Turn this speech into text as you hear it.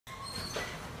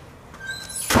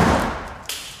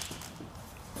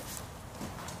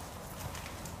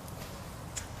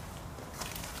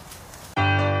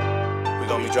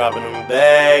be dropping them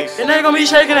bags. And they gon' be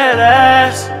shaking that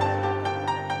ass.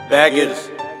 Baggetters.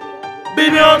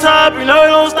 BB on top, you know you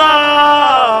don't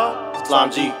stop.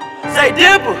 Slime G. Say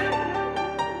Dipper.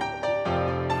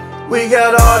 We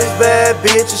got all these bad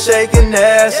bitches shaking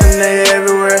ass and they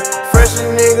everywhere. Fresh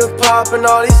niggas popping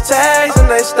all these tags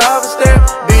and they stop and stare.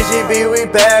 BGB, we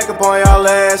back up on y'all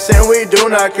ass and we do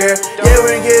not care. Yeah,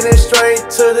 we getting straight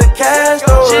to the cash.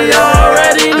 She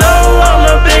already know I'm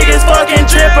the biggest fucking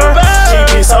tripper. She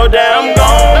be so damn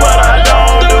gone, but I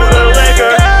don't do the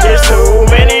liquor. It's too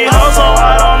many hoes, so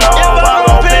I don't know if I'm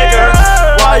gon' pick her.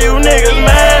 Why you niggas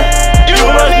mad? You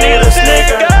must need a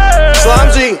snicker.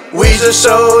 Slime G, we just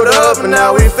showed up and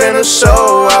now we finna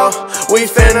show out. We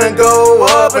finna go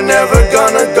up and never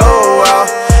gonna go out.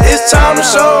 It's time to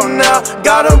show now,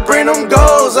 gotta bring them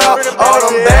goals out. All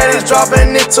them baddies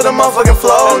dropping it to the motherfucking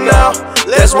flow now.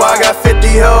 That's why I got 50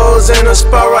 hoes in a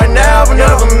spot right now, but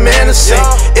none of them innocent.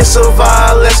 It's a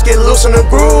vibe, let's get loose in the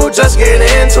groove, just get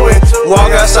into it.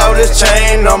 Walk outside with this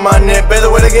chain on my neck, better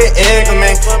way to get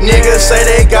increment. Niggas say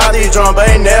they got these drums, but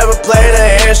ain't never played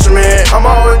an instrument. I'm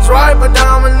always right, but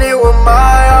dominant with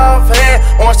my offhand.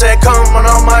 Once that coming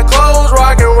on my clothes,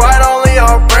 rockin' right, only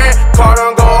our brand. Car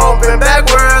don't go open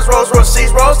backwards, Rolls Royce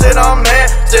seats roasted on man.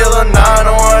 Still a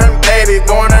 901, baby,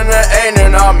 going in the 8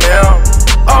 and I'm in.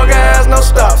 All gas, no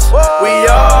stops, we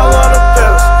all on the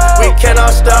pedals. We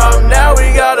cannot stop, now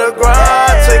we gotta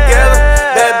grind together.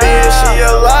 That bitch, she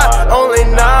a lot, only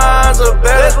 9s are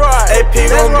better. AP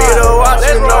gon' be the watch,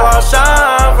 you know I'll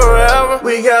shine forever.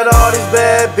 We got all these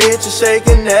bad bitches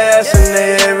shaking ass and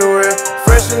they everywhere.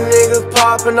 Fresh niggas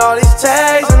popping all these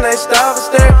tags and they stop and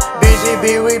stare.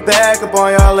 BGB, we back up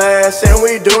on y'all ass and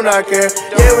we do not care.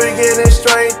 Yeah, we getting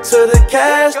straight to the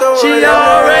cash. She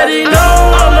already know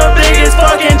I'm the biggest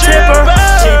fucking tripper.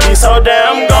 She be so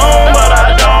damn gone, but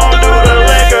I don't do the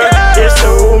liquor. It's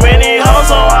too many hoes,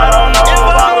 so I don't know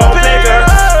if I'm gon' pick her.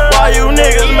 Why you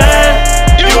niggas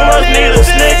mad? You must need a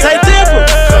snicker. Say Dipper.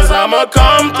 Cause I'ma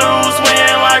come through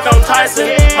swinging like I'm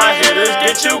Tyson. My hitters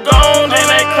get you gone, then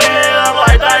they clean it up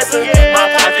like Dyson. My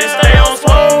pockets stay on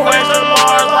slow, raise the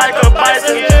bars like a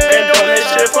bison. Been doing this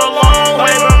shit for long,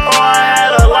 way before I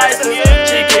had a license.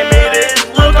 She give me this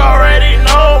look, already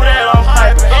know that I'm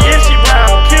hyping. If she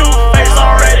brown, cute face,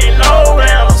 already know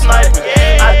that I'm sniping.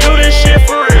 I do this shit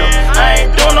for real, I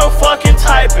ain't doing no fucking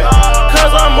typing.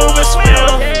 Cause I'm moving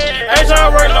swift, ain't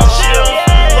tryna work no chill.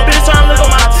 Little bitch tryna look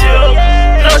on my till,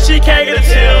 no she can't get a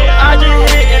till. I just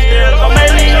hit and dip, or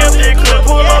maybe empty clip,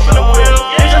 pull up in the wheel.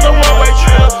 It's just a one-way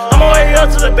trip, I'm on way up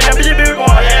to the band, bitch, be going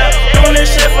ham. Doing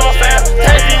this shit for a fan,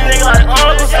 take these niggas like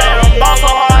Uncle Sam. Ball so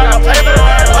hard, I got play for the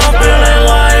rap. I'm feeling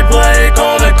like Blake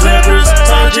on the Clippers.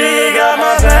 Some G got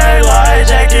my bag like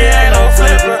Jackie, ain't no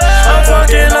flipper. I'm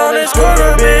fucking on this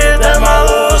quarter bitch, that's my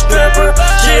little stripper.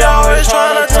 She always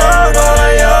tryna tug on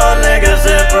a young nigga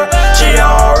zipper. She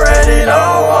already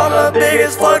know I'm the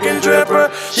biggest fucking dripper.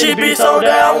 She be so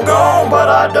damn gone, but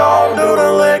I don't do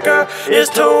the liquor. It's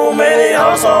too many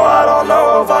hoes, so I don't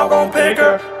know if I'm gon' pick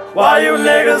her. Why you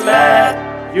niggas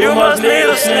mad? You must need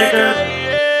a snicker.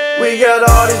 We got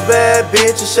all these bad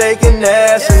bitches shaking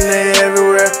ass and they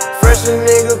everywhere. Fresh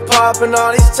niggas popping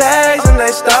all these tags and they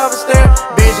stop and stare.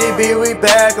 BGB, we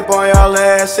back up on y'all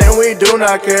ass and we do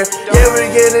not care. Yeah,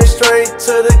 we getting straight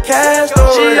to the cash.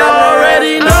 She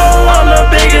already know I'm the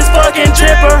biggest fucking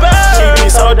tripper. She be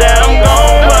so damn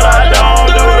gone, but I don't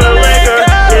do the liquor.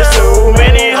 It's too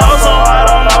many hoes, so I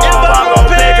don't know if I'm gon'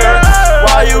 pick her.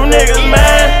 Why you niggas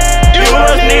mad? You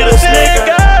must need a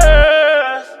snicker.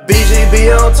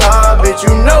 BGB on top, bitch,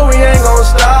 you know we ain't gon'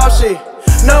 stop shit.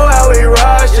 Know how we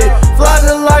ride shit, fly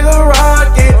just like a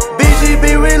rocket.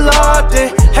 BGB, we locked in,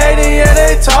 hating, yeah,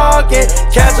 they talking.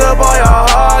 Catch up on y'all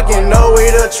hogging, know we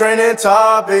the trending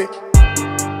topic.